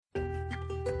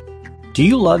Do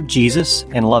you love Jesus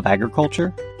and love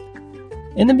agriculture?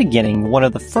 In the beginning, one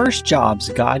of the first jobs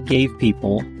God gave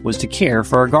people was to care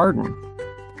for a garden.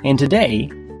 And today,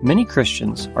 many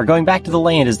Christians are going back to the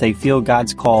land as they feel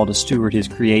God's call to steward His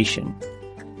creation.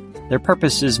 Their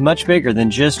purpose is much bigger than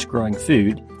just growing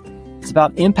food. It's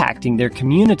about impacting their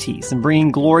communities and bringing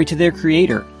glory to their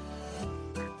Creator.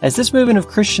 As this movement of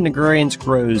Christian agrarians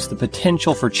grows, the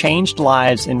potential for changed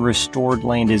lives and restored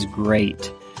land is great.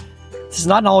 This is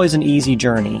not always an easy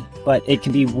journey, but it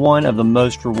can be one of the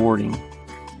most rewarding.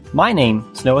 My name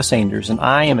is Noah Sanders, and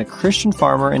I am a Christian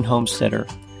farmer and homesteader.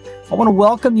 I want to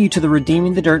welcome you to the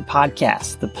Redeeming the Dirt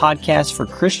podcast, the podcast for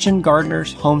Christian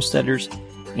gardeners, homesteaders,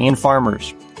 and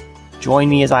farmers. Join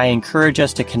me as I encourage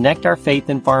us to connect our faith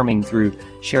in farming through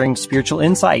sharing spiritual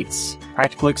insights,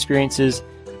 practical experiences,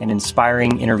 and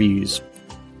inspiring interviews.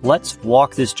 Let's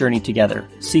walk this journey together,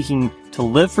 seeking to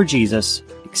live for Jesus,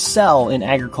 excel in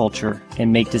agriculture,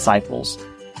 and make disciples.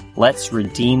 Let's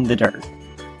redeem the dirt.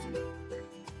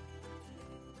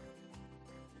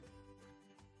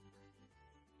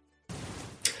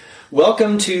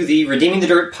 Welcome to the Redeeming the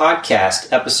Dirt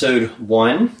podcast, episode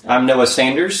 1. I'm Noah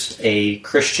Sanders, a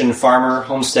Christian farmer,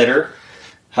 homesteader,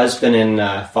 husband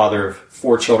and father of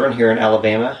 4 children here in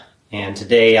Alabama. And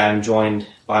today I'm joined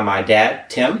by my dad,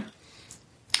 Tim.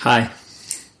 Hi.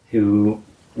 Who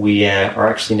we are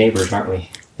actually neighbors, aren't we?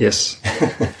 Yes.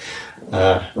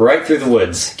 Right through the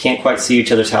woods. Can't quite see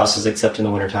each other's houses except in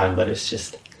the wintertime, but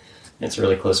it's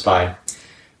really close by.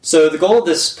 So the goal of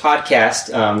this podcast,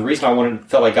 the reason I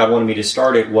felt like God wanted me to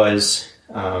start it was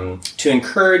to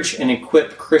encourage and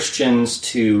equip Christians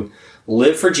to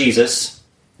live for Jesus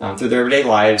through their everyday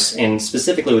lives, and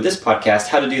specifically with this podcast,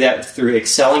 how to do that through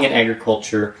excelling in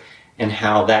agriculture and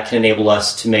how that can enable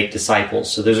us to make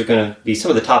disciples. So those are going to be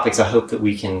some of the topics I hope that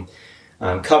we can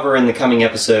cover in the coming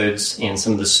episodes, and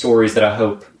some of the stories that I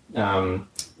hope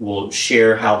will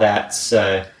share how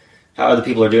how other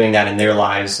people are doing that in their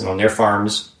lives and on their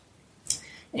farms.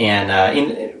 And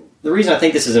the reason I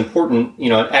think this is important,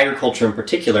 agriculture in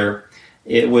particular,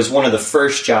 it was one of the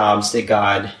first jobs that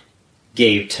God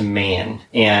gave to man.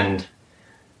 And,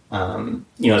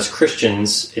 as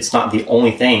Christians, it's not the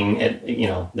only thing,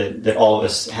 that all of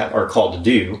us are called to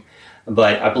do.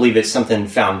 But I believe it's something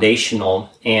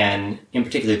foundational. And in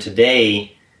particular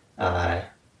today,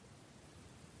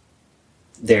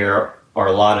 there are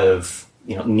a lot of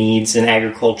needs in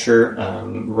agriculture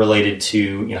related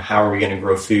to how are we going to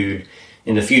grow food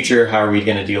in the future? How are we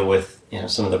going to deal with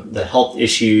some of the health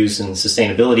issues and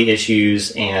sustainability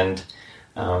issues? And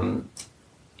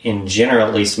in general,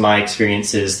 at least my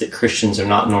experience is that Christians are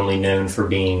not normally known for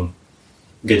being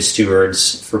good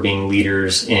stewards, for being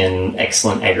leaders in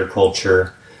excellent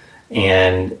agriculture,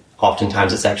 and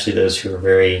oftentimes it's actually those who are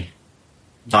very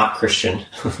not Christian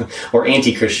or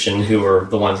anti-Christian who are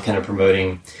the ones kind of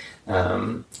promoting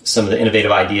some of the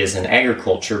innovative ideas in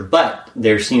agriculture. But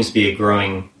there seems to be a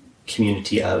growing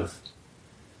community of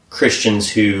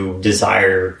Christians who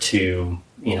desire to,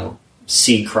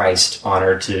 see Christ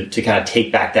honored, to kind of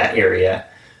take back that area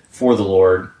for the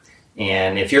Lord.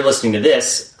 And if you're listening to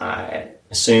this, I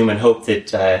assume and hope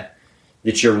that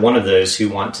you're one of those who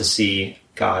want to see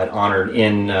God honored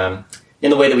in the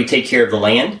way that we take care of the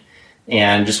land.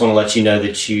 And just want to let you know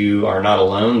that you are not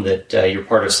alone, that you're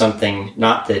part of something,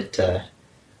 not that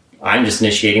I'm just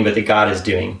initiating, but that God is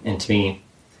doing. And to me,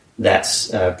 that's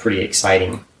pretty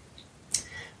exciting.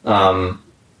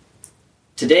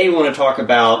 Today we want to talk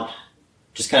about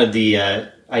just kind of the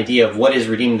idea of what is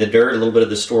Redeeming the Dirt, a little bit of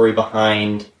the story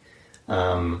behind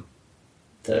the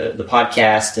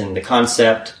podcast and the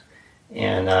concept.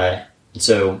 And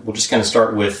so we'll just kind of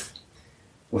start with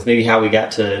maybe how we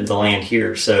got to the land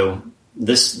here. So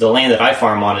the land that I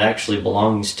farm on, it actually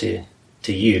belongs to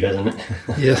you, doesn't it?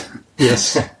 Yeah.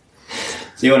 Yes. So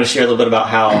you want to share a little bit about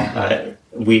how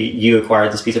you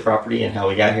acquired this piece of property and how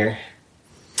we got here?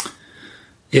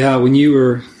 Yeah, when you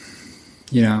were,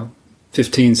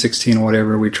 15, 16 or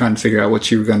whatever, we were trying to figure out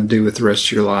what you were going to do with the rest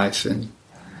of your life,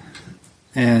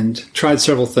 and tried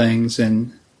several things.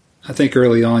 And I think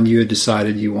early on you had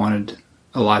decided you wanted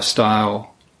a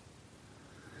lifestyle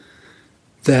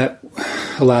that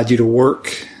allowed you to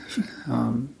work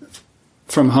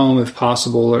from home if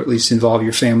possible, or at least involve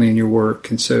your family in your work.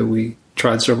 And so we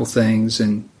tried several things,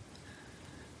 and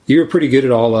you were pretty good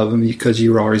at all of them because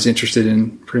you were always interested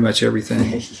in pretty much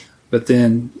everything. But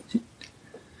then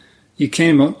you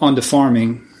came onto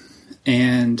farming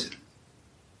and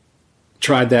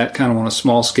tried that kind of on a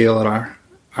small scale at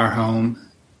our home,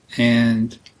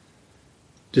 and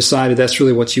decided that's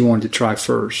really what you wanted to try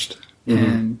first. Mm-hmm.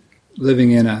 And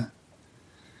living in a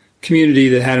community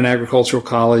that had an agricultural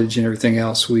college and everything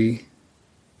else, we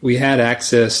we had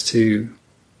access to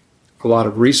a lot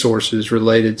of resources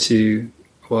related to,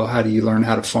 well, how do you learn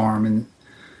how to farm? And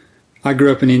I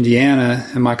grew up in Indiana,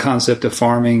 and my concept of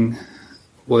farming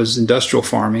was industrial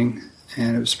farming,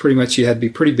 and it was pretty much you had to be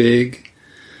pretty big.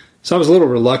 So I was a little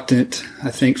reluctant,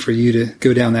 I think, for you to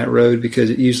go down that road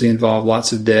because it usually involved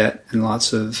lots of debt and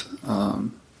lots of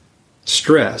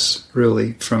stress,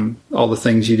 really, from all the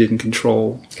things you didn't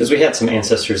control. Because we had some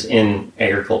ancestors in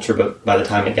agriculture, but by the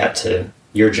time it got to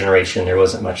your generation, there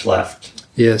wasn't much left.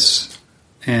 Yes.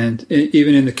 And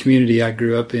even in the community I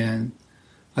grew up in,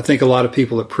 I think a lot of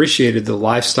people appreciated the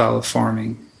lifestyle of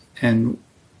farming. And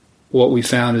what we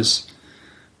found is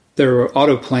there were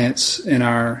auto plants in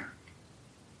our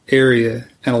area,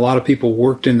 and a lot of people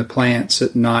worked in the plants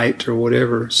at night or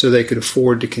whatever so they could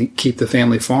afford to keep the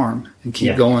family farm and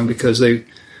keep going because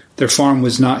their farm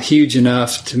was not huge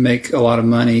enough to make a lot of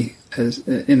money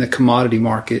in the commodity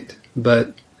market,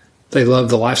 but they loved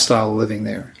the lifestyle of living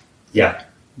there. Yeah.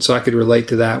 So I could relate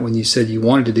to that when you said you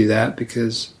wanted to do that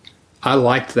because I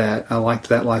liked that. I liked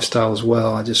that lifestyle as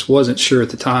well. I just wasn't sure at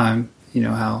the time,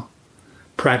 how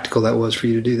practical that was for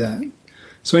you to do that.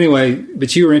 So anyway,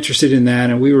 but you were interested in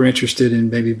that, and we were interested in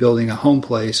maybe building a home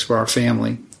place for our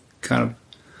family, kind of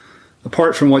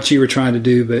apart from what you were trying to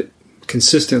do, but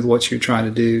consistent with what you were trying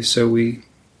to do. So we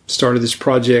started this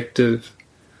project of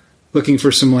looking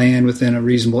for some land within a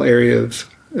reasonable area of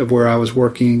where I was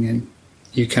working, and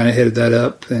you kind of headed that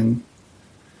up. And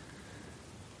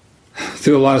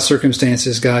through a lot of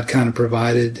circumstances, God kind of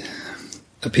provided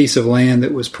a piece of land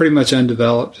that was pretty much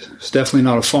undeveloped. It's definitely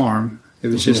not a farm. It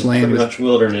was just land with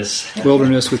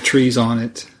wilderness with trees on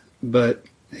it. But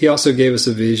he also gave us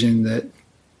a vision that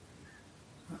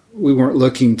we weren't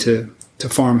looking to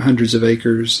farm hundreds of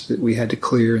acres that we had to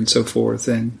clear and so forth.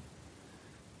 And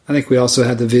I think we also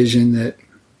had the vision that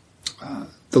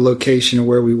the location of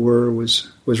where we were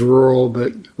was rural,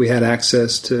 but we had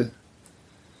access to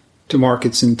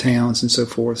markets and towns and so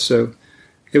forth. So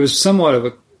it was somewhat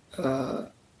of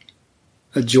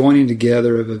a joining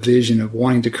together of a vision of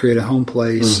wanting to create a home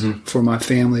place for my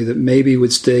family that maybe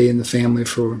would stay in the family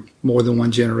for more than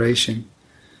one generation.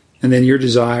 And then your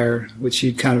desire, which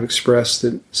you'd kind of expressed,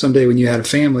 that someday when you had a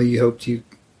family, you hoped you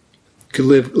could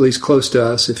live at least close to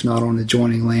us, if not on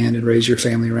adjoining land, and raise your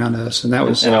family around us. And that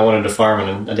was, and I wanted to farm,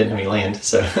 and I didn't have any land,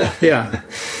 so yeah,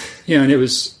 and it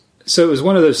was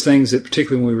one of those things that,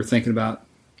 particularly when we were thinking about,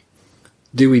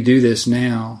 do we do this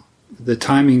now? The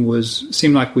timing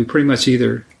seemed like we pretty much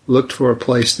either looked for a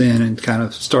place then and kind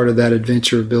of started that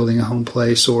adventure of building a home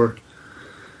place, or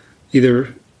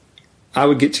either I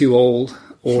would get too old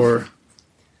or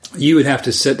you would have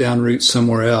to set down roots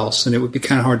somewhere else, and it would be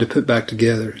kind of hard to put back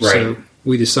together. Right. So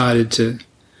we decided to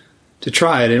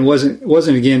try it. And it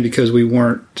wasn't again because we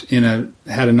weren't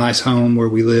had a nice home where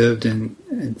we lived and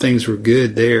things were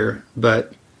good there,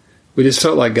 but we just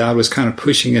felt like God was kind of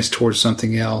pushing us towards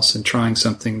something else and trying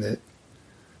something that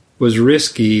was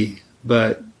risky,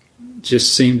 but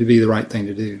just seemed to be the right thing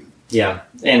to do. Yeah,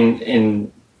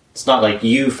 and it's not like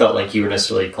you felt like you were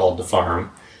necessarily called to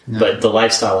farm, but the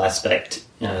lifestyle aspect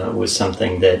was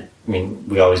something that,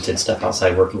 we always did stuff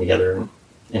outside working together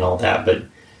and all that, but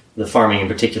the farming in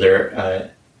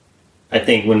particular, I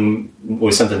think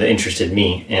was something that interested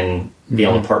me, and being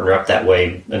able to partner up that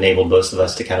way enabled both of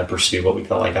us to kind of pursue what we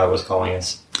felt like God was calling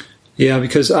us. Yeah,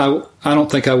 because I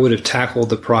don't think I would have tackled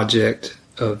the project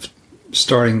of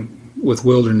starting with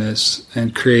wilderness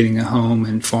and creating a home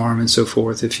and farm and so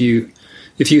forth if you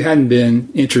hadn't been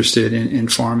interested in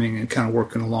farming and kind of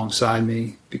working alongside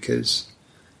me, because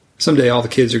someday all the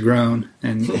kids are grown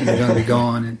and they're going to be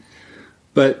gone.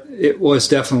 But it was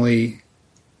definitely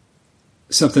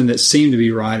something that seemed to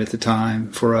be right at the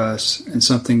time for us, and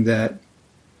something that,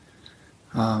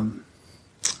 in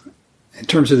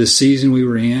terms of the season we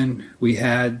were in, we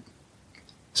had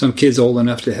some kids old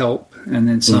enough to help, and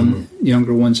then some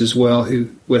younger ones as well who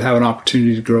would have an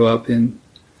opportunity to grow up in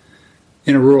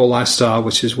a rural lifestyle,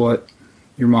 which is what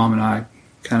your mom and I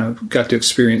kind of got to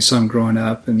experience some growing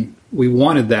up. And we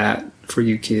wanted that for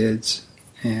you kids.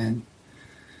 And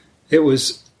it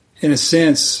was, in a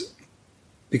sense,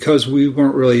 because we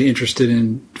weren't really interested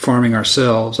in farming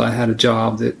ourselves, I had a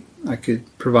job that I could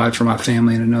provide for my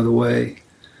family in another way.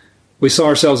 We saw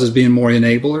ourselves as being more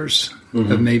enablers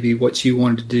of maybe what you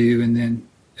wanted to do, and then,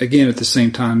 again, at the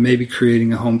same time, maybe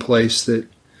creating a home place that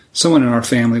someone in our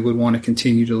family would want to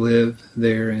continue to live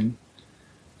there and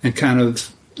kind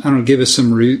of, give us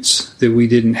some roots that we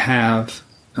didn't have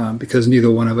because neither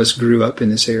one of us grew up in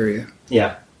this area.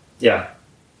 Yeah, yeah.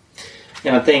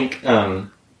 And I think,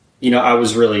 I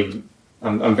was really,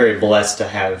 I'm very blessed to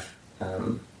have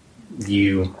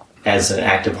you as an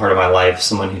active part of my life,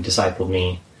 someone who discipled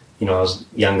me. I was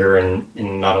younger and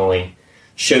not only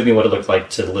showed me what it looked like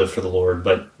to live for the Lord,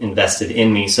 but invested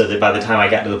in me so that by the time I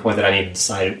got to the point that I needed to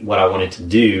decide what I wanted to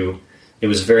do, it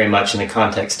was very much in the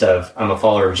context of, I'm a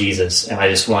follower of Jesus, and I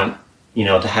just want,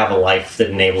 to have a life that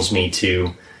enables me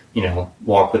to,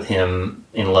 walk with him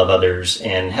and love others.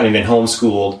 And having been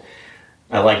homeschooled,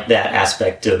 I like that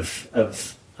aspect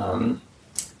of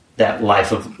that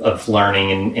life of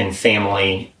learning and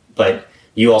family. But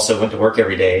you also went to work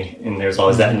every day, and there's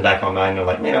always that in the back of my mind. I'm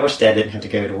like, man, I wish Dad didn't have to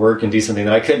go to work and do something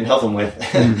that I couldn't help him with.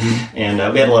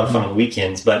 And we had a lot of fun on the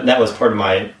weekends, but that was part of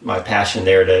my passion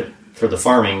there for the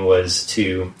farming, was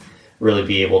to really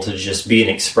be able to just be an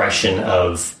expression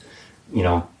of,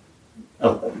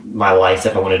 my life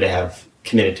that I wanted to have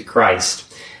committed to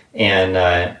Christ.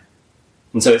 And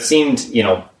so it seemed,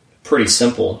 pretty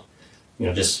simple,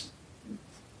 just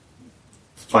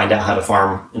find out how to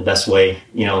farm in the best way,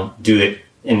 do it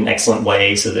in an excellent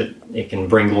way so that it can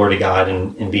bring glory to God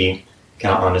and be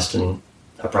kind of honest and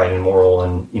upright and moral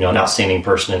and, an outstanding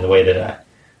person in the way that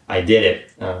I did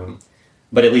it.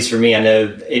 But at least for me, I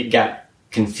know it got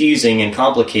confusing and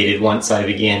complicated once I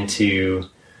began to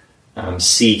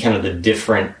see kind of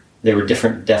there were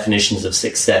different definitions of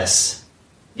success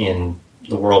in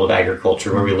the world of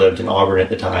agriculture where we lived in Auburn at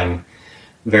the time.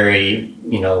 Very,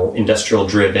 industrial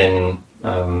driven,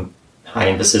 high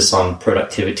emphasis on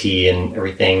productivity and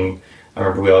everything. I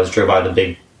remember we always drove by the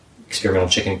big experimental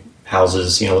chicken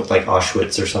houses, looked like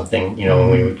Auschwitz or something,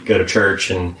 when we would go to church.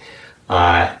 And,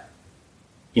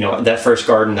 that first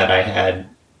garden that I had,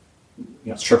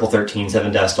 it's triple 13,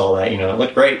 7 dust, all that, it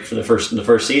looked great for the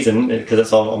first season because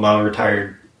that's all my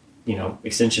retired,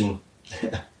 extension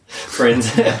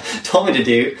friends told me to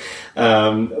do.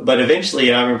 But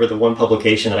eventually, I remember the one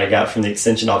publication that I got from the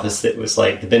extension office that was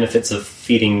like the benefits of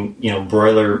feeding,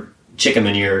 broiler chicken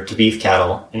manure to beef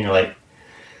cattle. And you're like,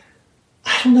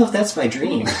 I don't know if that's my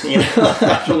dream.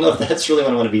 I don't know if that's really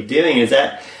what I want to be doing. Is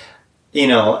that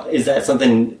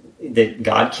something that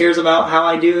God cares about how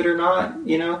I do it or not?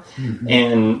 Mm-hmm.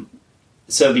 And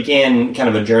so it began kind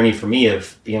of a journey for me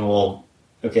of being, well,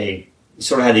 okay, you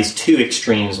sort of had these two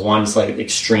extremes. One's like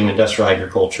extreme industrial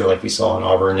agriculture, like we saw in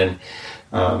Auburn,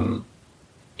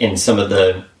 and some of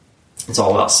it's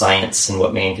all about science and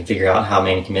what man can figure out, how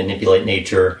man can manipulate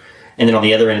nature. And then on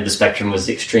the other end of the spectrum was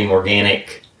the extreme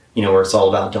organic, where it's all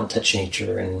about don't touch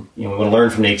nature, and we want to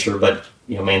learn from nature, but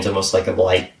man's almost like a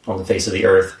blight on the face of the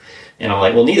earth. And I'm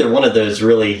like, well, neither one of those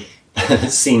really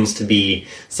seems to be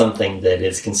something that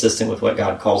is consistent with what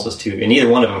God calls us to, and neither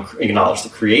one of them acknowledge the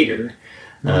Creator.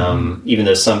 Even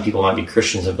though some people might be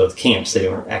Christians in both camps, they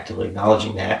weren't actively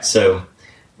acknowledging that. So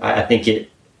I think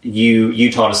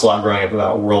you taught us a lot growing up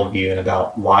about worldview and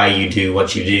about why you do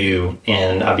what you do,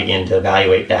 and I began to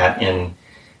evaluate that, and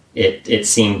it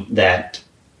seemed that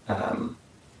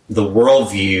the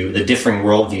worldview, the differing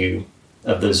worldview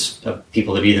of those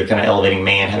people that are either kind of elevating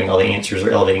man having all the answers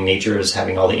or elevating nature as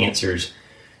having all the answers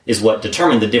is what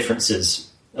determined the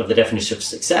differences of the definition of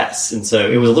success. And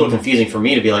so it was a little confusing for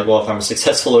me to be like, well, if I'm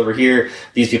successful over here,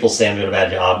 these people say I'm doing a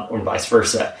bad job, or vice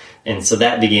versa. And so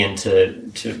that began to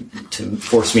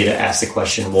force me to ask the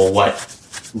question, well, what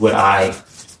would I,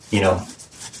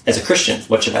 as a Christian,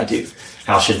 what should I do?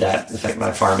 How should that affect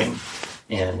my farming?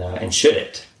 And should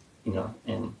it,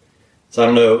 and so I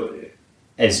don't know,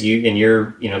 as you, in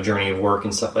your, journey of work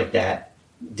and stuff like that,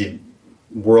 did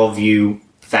worldview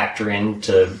factor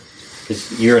into,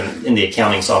 because you're in the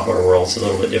accounting software world, it's a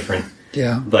little bit different.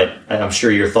 Yeah. But I'm sure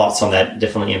your thoughts on that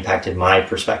definitely impacted my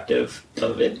perspective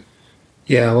of it.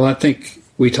 Yeah, well, I think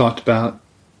we talked about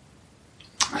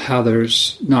how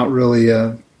there's not really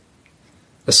a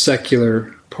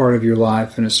secular part of your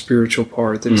life and a spiritual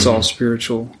part, that it's all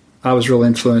spiritual. I was real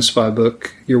influenced by a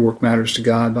book, Your Work Matters to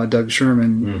God, by Doug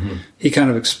Sherman. Mm-hmm. He kind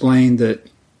of explained that,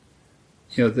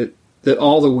 that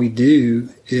all that we do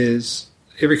is,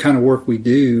 every kind of work we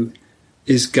do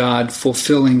is God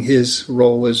fulfilling his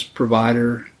role as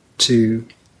provider to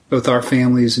both our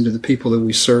families and to the people that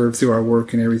we serve through our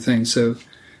work and everything. So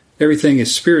everything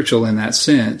is spiritual in that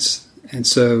sense. And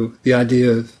so the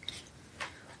idea of,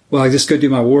 well, I just go do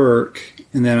my work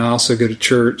and then I also go to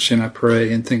church and I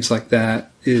pray and things like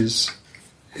that is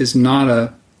not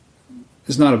a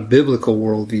biblical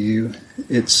worldview.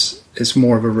 It's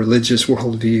more of a religious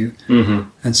worldview. Mm-hmm.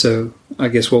 And so I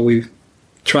guess what we've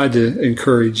tried to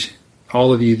encourage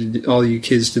all you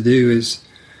kids to do is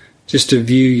just to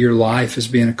view your life as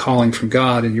being a calling from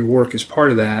God, and your work is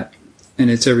part of that, and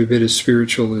it's every bit as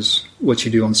spiritual as what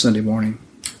you do on Sunday morning.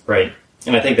 Right.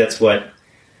 And I think that's what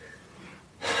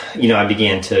I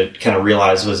began to kind of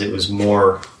realize, was it was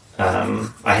more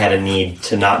I had a need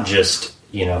to not just,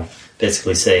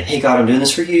 basically say, hey, God, I'm doing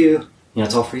this for you.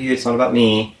 It's all for you. It's not about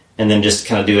me. And then just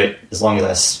kind of do it as long as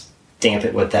I stamp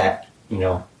it with that,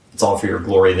 it's all for your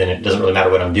glory. Then it doesn't really matter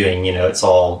what I'm doing. It's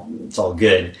all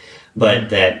good. But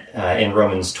that in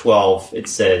Romans 12, it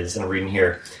says, and I'm reading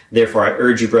here, therefore I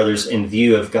urge you, brothers, in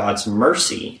view of God's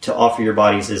mercy, to offer your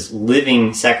bodies as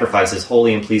living sacrifices,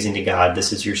 holy and pleasing to God.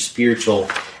 This is your spiritual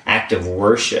act of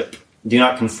worship. Do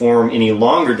not conform any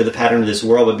longer to the pattern of this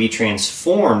world, but be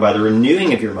transformed by the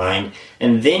renewing of your mind,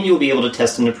 and then you'll be able to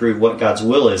test and approve what God's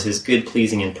will is, his good,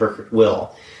 pleasing, and perfect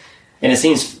will. And it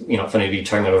seems, funny to be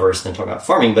talking about a verse and then talking about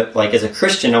farming, but like as a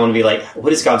Christian, I want to be like,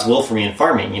 what is God's will for me in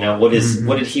farming? What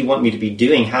did he want me to be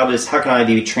doing? How can I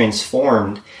be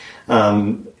transformed?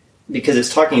 Because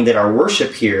it's talking that our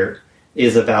worship here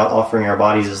is about offering our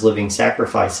bodies as living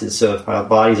sacrifices. So if my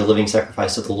body is a living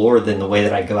sacrifice to the Lord, then the way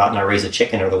that I go out and I raise a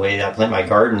chicken or the way that I plant my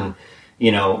garden,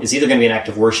 is either going to be an act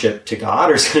of worship to God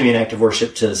or it's going to be an act of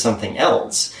worship to something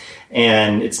else.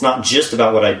 And it's not just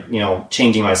about what I,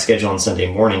 changing my schedule on Sunday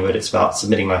morning, but it's about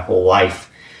submitting my whole life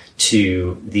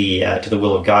to the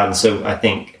will of God. And so I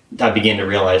think I began to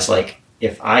realize, like,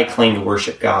 if I claim to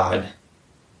worship God,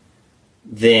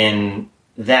 then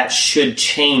that should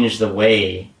change the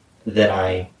way that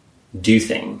I do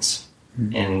things.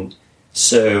 Mm-hmm. And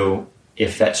so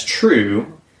if that's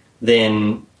true,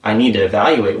 then I need to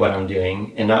evaluate what I'm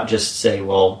doing and not just say,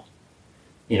 well,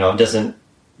 it doesn't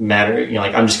matter,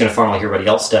 like I'm just going to farm like everybody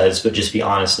else does, but just be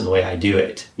honest in the way I do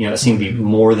it. It seemed to be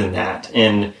more than that.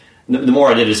 And the more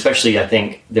I did, especially, I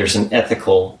think there's an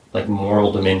ethical, like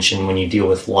moral dimension when you deal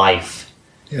with life.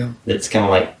 Yeah. That's kind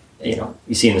of like,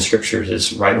 you see in the scriptures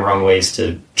is right and wrong ways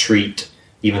to treat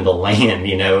even the land,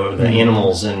 the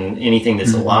animals and anything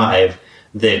that's alive,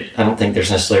 that I don't think there's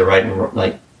necessarily a right and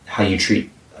like how you treat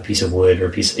a piece of wood or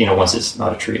a piece, once it's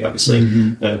not a tree,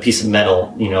 obviously, a piece of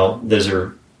metal, those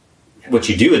are, what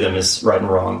you do with them is right and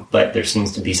wrong, but there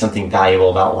seems to be something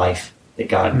valuable about life that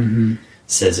God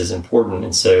says is important.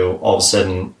 And so all of a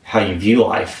sudden, how you view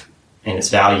life and its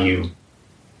value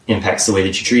impacts the way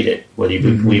that you treat it, whether you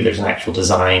believe there's an actual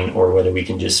design or whether we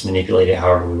can just manipulate it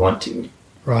however we want to.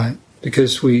 Right.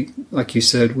 Because we, like you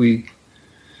said, we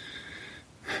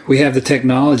have the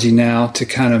technology now to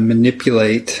kind of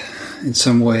manipulate, in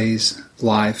some ways,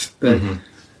 life, but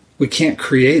we can't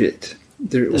create it.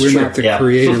 We're not the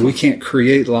creator. We can't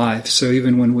create life. So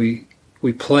even when we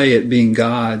play at being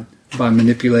God by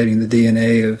manipulating the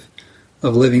DNA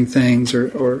of living things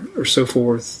or so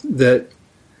forth, that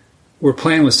we're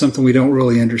playing with something we don't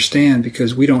really understand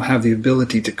because we don't have the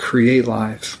ability to create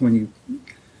life. When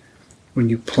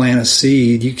you plant a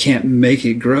seed, you can't make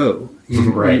it grow.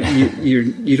 Right.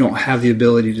 You don't have the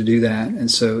ability to do that. And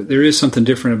so there is something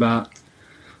different about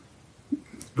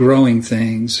growing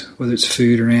things, whether it's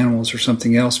food or animals or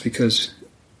something else, because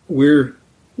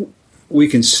we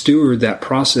can steward that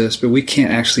process, but we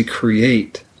can't actually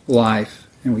create life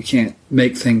and we can't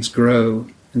make things grow.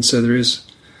 And so there is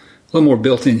a little more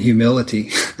built-in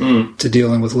humility to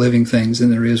dealing with living things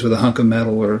than there is with a hunk of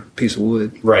metal or a piece of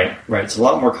wood. Right. It's a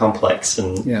lot more complex,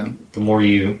 and the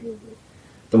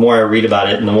more I read about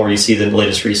it and the more you see the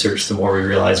latest research, the more we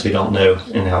realize we don't know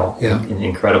and how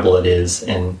incredible it is.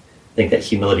 And I think that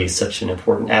humility is such an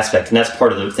important aspect. And that's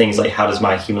part of the things, like how does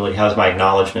my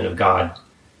acknowledgement of God,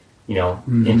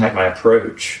 impact my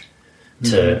approach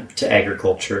to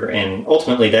agriculture. And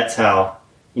ultimately that's how,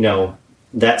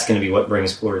 that's going to be what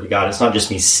brings glory to God. It's not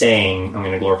just me saying I'm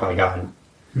going to glorify God,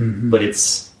 but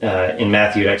it's in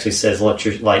Matthew it actually says, let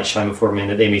your light shine before men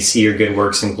that they may see your good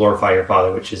works and glorify your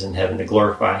Father which is in heaven. The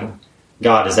glorifying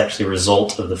God is actually a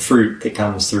result of the fruit that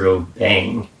comes through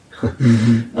obeying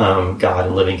God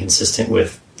and living consistent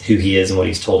with who he is and what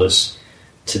he's told us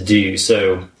to do.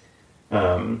 So,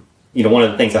 one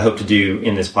of the things I hope to do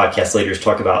in this podcast later is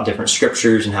talk about different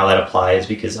scriptures and how that applies,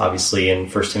 because obviously in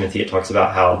 1 Timothy it talks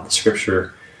about how the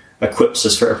scripture equips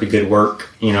us for every good work.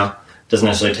 Doesn't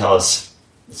necessarily tell us,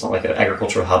 it's not like an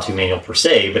agricultural how-to manual per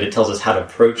se, but it tells us how to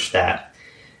approach that.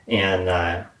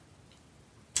 And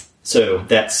so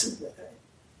that's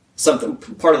something,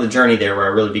 part of the journey there where I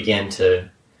really began to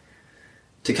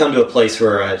come to a place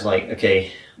where I was like,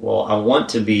 okay, well, I want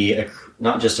to be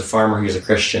not just a farmer who's a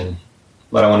Christian,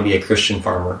 but I want to be a Christian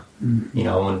farmer.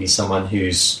 I want to be someone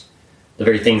who's, the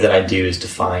very things that I do is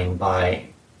defined by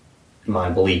my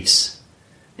beliefs.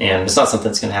 And it's not something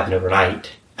that's going to happen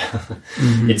overnight.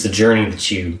 It's a journey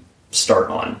that you start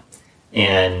on.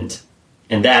 And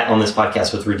that on this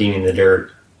podcast with Redeeming the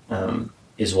Dirt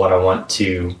is what I want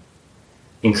to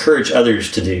encourage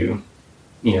others to do.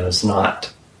 It's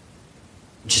not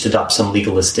just adopt some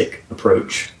legalistic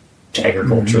approach to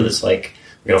agriculture that's like,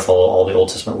 we're going to follow all the Old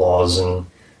Testament laws and,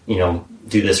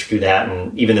 do this or do that.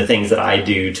 And even the things that I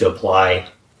do to apply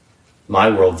my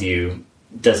worldview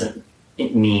doesn't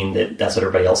mean that that's what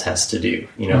everybody else has to do.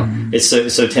 It's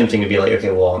so tempting to be like,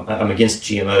 okay, well, I'm against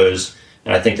GMOs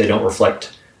and I think they don't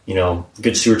reflect,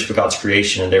 good stewardship of God's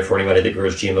creation, and therefore anybody that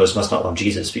grows GMOs must not love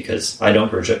Jesus, because I don't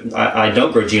grow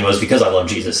GMOs because I love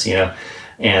Jesus,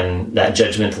 and that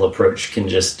judgmental approach can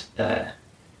just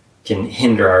can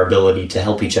hinder our ability to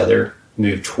help each other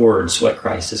move towards what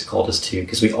Christ has called us to,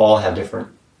 because we all have different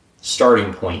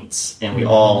starting points and we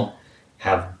all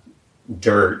have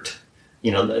dirt.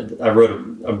 I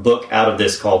wrote a book out of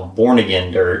this called Born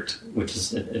Again Dirt, which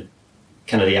is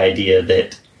kind of the idea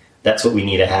that that's what we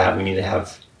need to have. We need to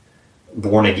have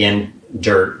born again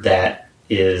dirt that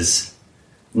is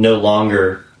no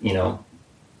longer,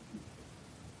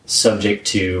 subject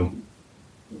to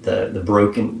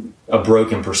a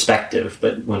broken perspective.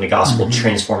 But when the gospel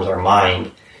transforms our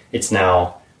mind, it's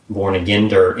now born again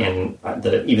dirt, and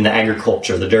even the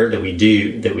agriculture, the dirt that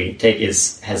we take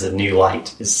has a new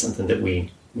light, is something that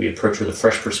we approach with a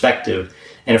fresh perspective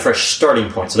and a fresh starting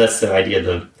point. So that's the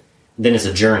idea then it's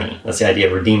a journey. That's the idea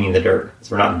of redeeming the dirt.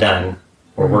 So we're not done.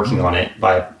 We're working on it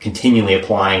by continually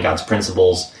applying God's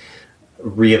principles,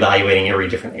 reevaluating every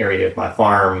different area of my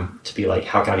farm to be like,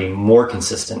 how can I be more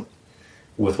consistent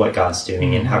with what God's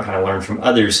doing, and how can I learn from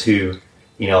others who,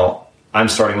 I'm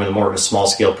starting with more of a small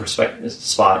scale perspective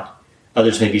spot.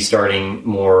 Others may be starting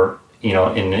more, in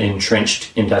an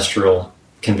entrenched industrial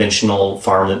conventional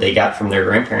farm that they got from their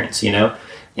grandparents,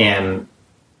 and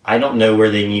I don't know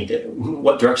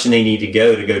what direction they need to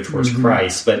go towards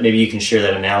Christ, but maybe you can share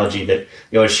that analogy that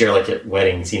you always share, like at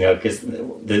weddings, because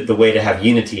the way to have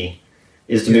unity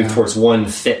is to move towards one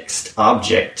fixed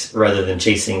object rather than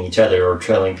chasing each other or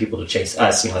telling people to chase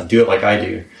us, do it like I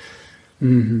do.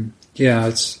 Mm-hmm. Yeah,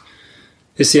 it's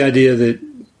the idea that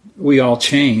we all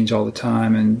change all the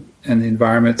time, and the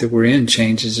environment that we're in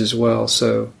changes as well.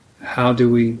 So how do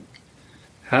we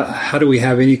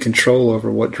have any control over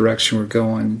what direction we're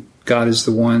going? God is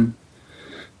the one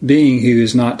being who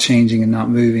is not changing and not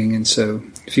moving. And so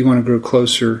if you want to grow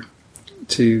closer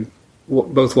to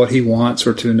both what he wants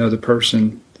or to another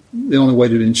person, the only way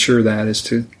to ensure that is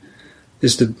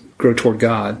to grow toward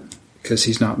God, because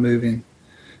he's not moving.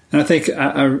 And I think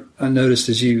I noticed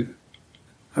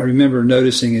I remember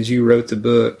noticing as you wrote the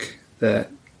book that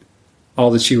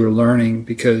all that you were learning,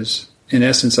 because in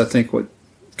essence, I think what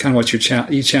you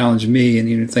challenge me, and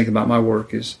you think about my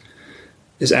work, is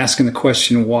asking the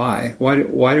question, why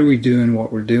are we doing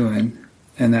what we're doing?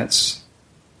 And that's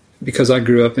because I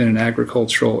grew up in an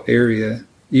agricultural area.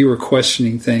 You were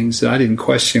questioning things that I didn't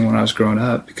question when I was growing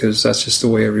up, because that's just the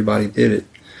way everybody did it.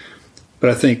 But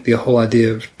I think the whole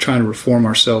idea of trying to reform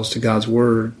ourselves to God's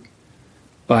word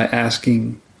by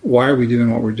asking, why are we doing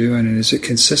what we're doing, and is it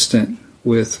consistent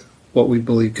with what we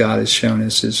believe God has shown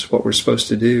us is what we're supposed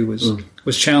to do,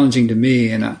 was challenging to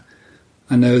me. And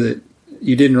I know that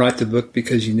you didn't write the book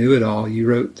because you knew it all. You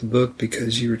wrote the book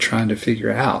because you were trying to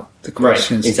figure out the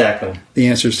questions, right, exactly, the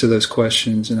answers to those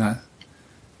questions. And I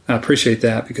appreciate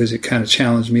that, because it kind of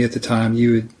challenged me at the time.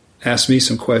 You would ask me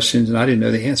some questions and I didn't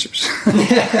know the answers.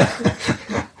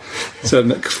 So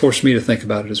it forced me to think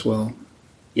about it as well.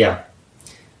 Yeah.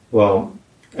 Well,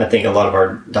 I think a lot of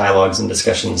our dialogues and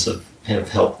discussions have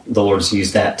helped. The Lord's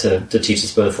used that to teach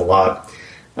us both a lot.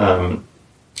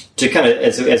 To kind of,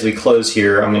 as we close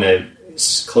here, I'm going to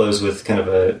close with kind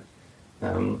of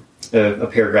a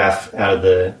paragraph out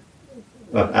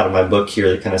of my book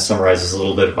here that kind of summarizes a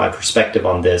little bit of my perspective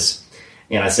on this.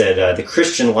 And I said, the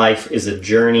Christian life is a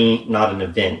journey, not an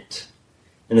event.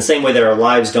 In the same way that our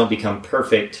lives don't become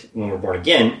perfect when we're born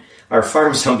again, our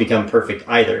farms don't become perfect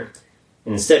either.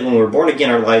 And instead, when we're born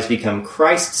again, our lives become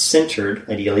Christ-centered,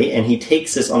 ideally, and he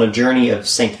takes us on a journey of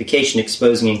sanctification,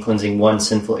 exposing and cleansing one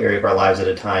sinful area of our lives at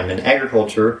a time. And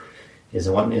agriculture is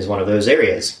one of those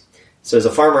areas. So as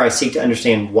a farmer, I seek to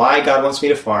understand why God wants me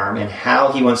to farm and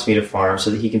how he wants me to farm so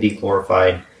that he can be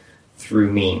glorified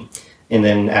through me. And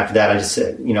then after that, I just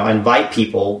said, I invite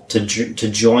people to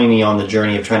join me on the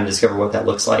journey of trying to discover what that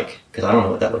looks like, because I don't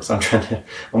know what that looks like.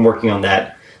 I'm working on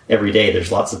that every day.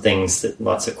 There's lots of things,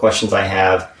 lots of questions I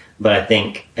have, but I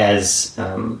think as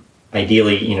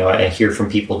ideally, I hear from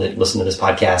people that listen to this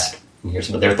podcast and hear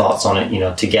some of their thoughts on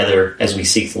it. Together as we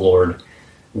seek the Lord,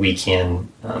 we can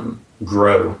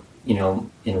grow, in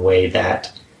a way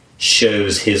that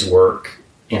shows his work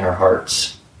in our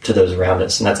hearts to those around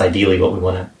us. And that's ideally what we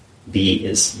want to be,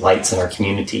 is lights in our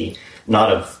community,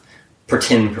 not of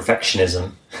pretend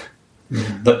perfectionism,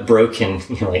 but broken,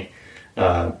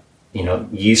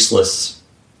 useless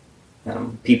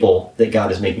people that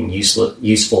God is making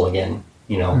useful again,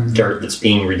 dirt that's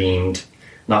being redeemed,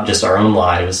 not just our own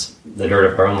lives, the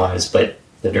dirt of our own lives, but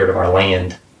the dirt of our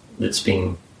land that's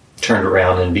being turned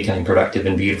around and becoming productive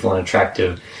and beautiful and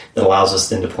attractive, that allows us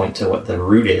then to point to what the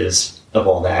root is of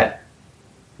all that,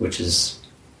 which is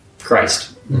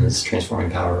Christ and His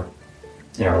transforming power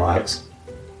in our lives.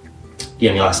 Do you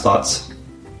have any last thoughts?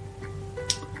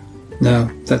 No,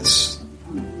 that's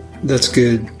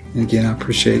good. And again, I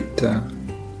appreciate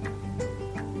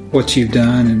what you've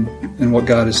done and what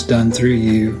God has done through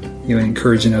you,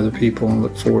 encouraging other people, and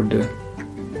look forward to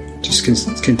just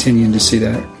continuing to see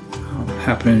that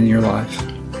happening in your life.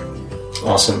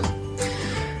 Awesome.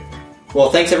 Well,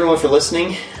 thanks everyone for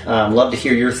listening. Love to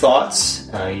hear your thoughts.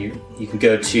 You can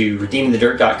go to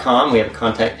redeemingthedirt.com. We have a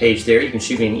contact page there. You can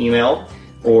shoot me an email,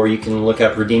 or you can look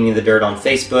up Redeeming the Dirt on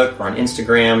Facebook or on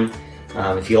Instagram.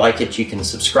 If you like it, you can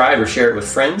subscribe or share it with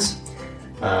friends.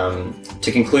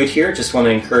 To conclude here, just want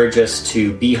to encourage us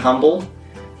to be humble,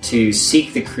 to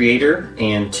seek the Creator,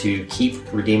 and to keep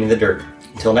redeeming the dirt.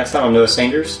 Until next time, I'm Noah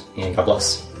Sanders, and God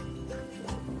bless.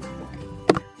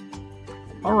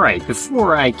 All right,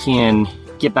 before I can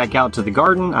get back out to the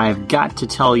garden, I've got to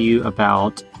tell you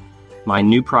about my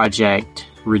new project,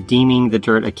 Redeeming the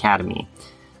Dirt Academy.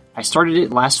 I started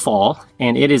it last fall,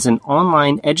 and it is an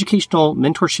online educational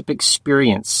mentorship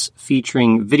experience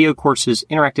featuring video courses,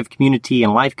 interactive community,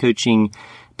 and life coaching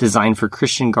designed for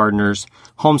Christian gardeners,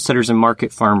 homesteaders, and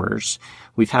market farmers.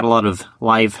 We've had a lot of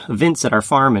live events at our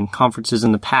farm and conferences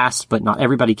in the past, but not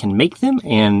everybody can make them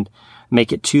and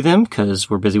make it to them because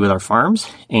we're busy with our farms,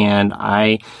 and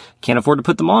I can't afford to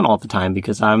put them on all the time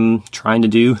because I'm trying to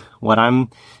do what I'm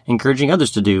encouraging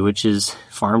others to do, which is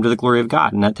farm to the glory of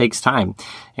God, and that takes time,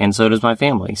 and so does my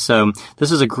family. So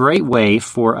this is a great way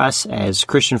for us as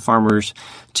Christian farmers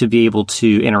to be able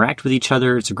to interact with each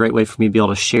other. It's a great way for me to be able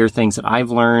to share things that I've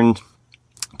learned.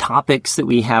 Topics that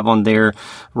we have on there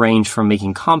range from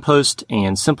making compost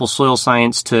and simple soil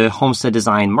science to homestead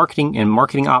design, marketing, and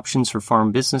marketing options for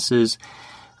farm businesses.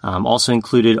 Also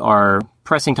included are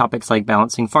pressing topics like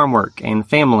balancing farm work and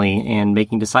family and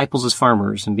making disciples as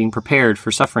farmers and being prepared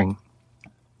for suffering.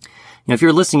 If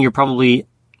you're listening, you're probably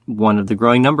one of the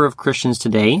growing number of Christians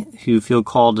today who feel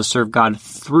called to serve God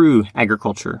through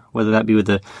agriculture, whether that be with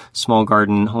a small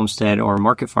garden, homestead, or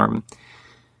market farm.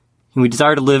 And we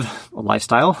desire to live a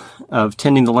lifestyle of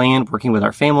tending the land, working with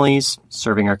our families,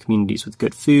 serving our communities with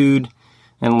good food,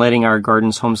 and letting our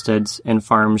gardens, homesteads, and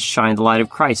farms shine the light of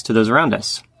Christ to those around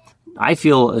us. I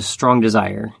feel a strong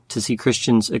desire to see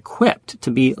Christians equipped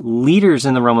to be leaders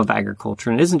in the realm of agriculture.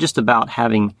 And it isn't just about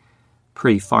having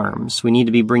pretty farms. We need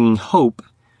to be bringing hope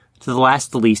to the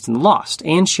last, the least, and the lost,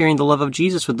 and sharing the love of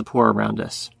Jesus with the poor around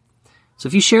us. So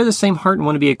if you share the same heart and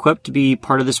want to be equipped to be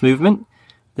part of this movement,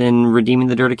 then Redeeming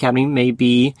the Dirt Academy may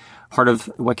be part of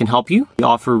what can help you. We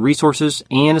offer resources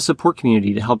and a support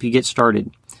community to help you get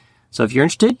started. So if you're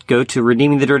interested, go to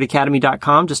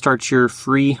redeemingthedirtacademy.com to start your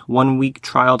free 1-week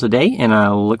trial today, and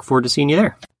I'll look forward to seeing you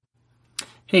there.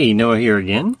 Hey, Noah here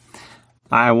again.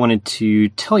 I wanted to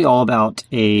tell you all about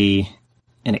an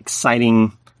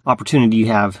exciting opportunity you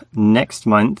have next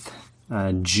month,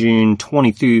 June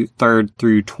 23rd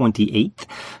through 28th,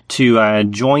 to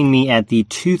join me at the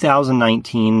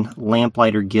 2019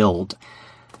 Lamplighter Guild.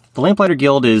 The Lamplighter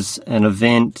Guild is an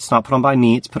event. It's not put on by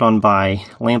me. It's put on by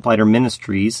Lamplighter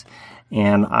Ministries,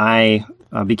 and I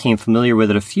became familiar with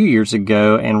it a few years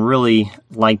ago and really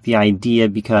liked the idea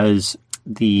because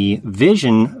the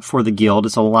vision for the Guild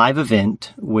is a live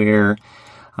event where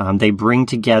they bring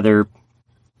together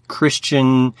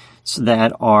Christians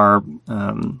that are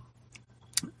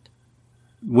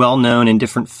well-known in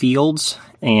different fields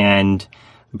and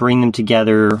bring them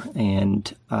together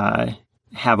and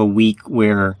have a week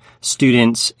where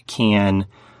students can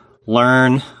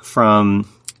learn from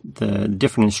the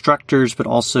different instructors, but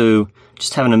also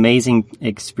just have an amazing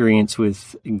experience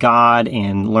with God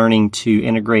and learning to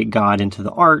integrate God into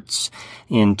the arts,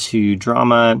 into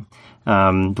drama.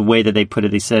 The way that they put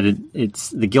it, they said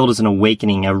the Guild is an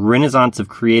awakening, a renaissance of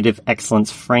creative excellence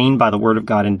framed by the Word of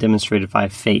God and demonstrated by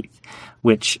faith,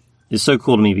 which is so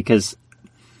cool to me because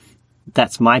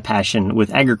that's my passion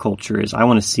with agriculture. Is I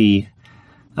want to see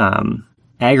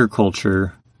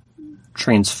agriculture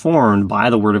transformed by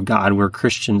the Word of God, where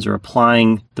Christians are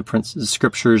applying the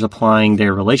scriptures, applying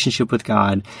their relationship with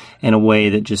God in a way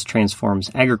that just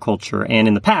transforms agriculture. And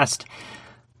in the past,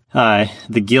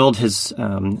 the Guild has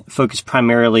focused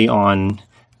primarily on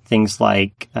things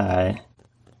like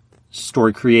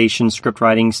story creation, script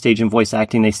writing, stage and voice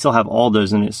acting. They still have all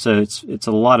those in it, so it's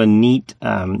a lot of neat.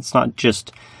 It's not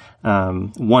just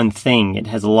one thing. It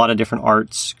has a lot of different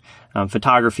arts,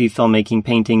 photography, filmmaking,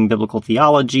 painting, biblical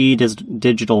theology,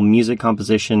 digital music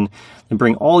composition. They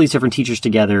bring all these different teachers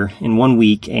together in 1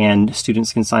 week, and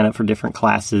students can sign up for different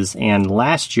classes. And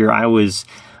last year I was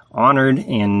honored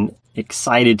and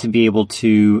excited to be able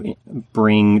to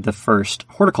bring the first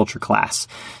horticulture class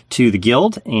to the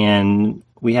Guild, and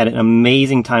we had an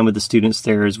amazing time with the students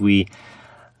there as we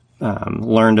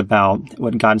learned about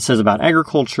what God says about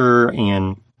agriculture,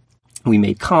 and we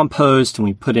made compost, and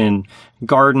we put in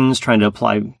gardens trying to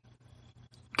apply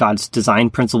God's design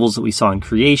principles that we saw in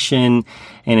creation.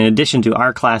 And in addition to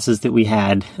our classes that we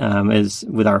had, as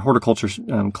with our horticulture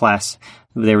class,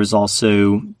 there was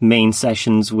also main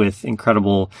sessions with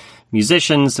incredible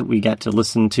musicians that we got to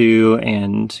listen to,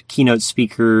 and keynote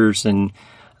speakers, and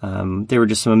there were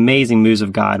just some amazing moves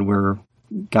of God where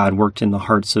God worked in the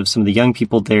hearts of some of the young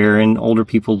people there and older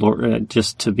people,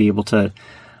 just to be able to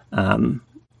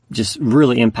just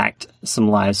really impact some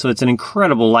lives. So it's an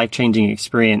incredible life-changing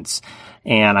experience,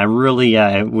 and I really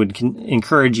would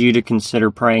encourage you to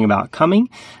consider praying about coming.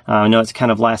 I know it's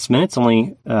kind of last minute. It's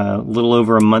only a little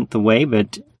over a month away,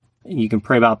 but you can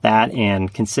pray about that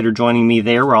and consider joining me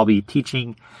there, where I'll be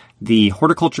teaching the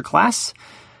horticulture class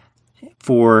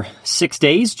for 6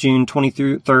 days, June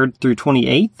 23rd through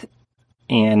 28th.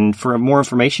 And for more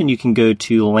information, you can go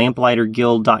to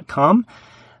lamplighterguild.com.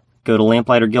 Go to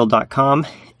lamplighterguild.com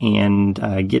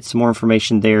and get some more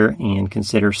information there, and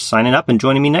consider signing up and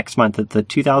joining me next month at the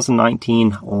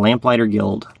 2019 Lamplighter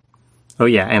Guild. Oh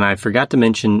yeah, and I forgot to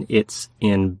mention it's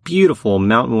in beautiful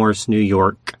Mount Morris, New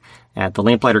York at the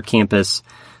Lamplighter campus.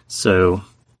 So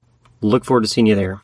look forward to seeing you there.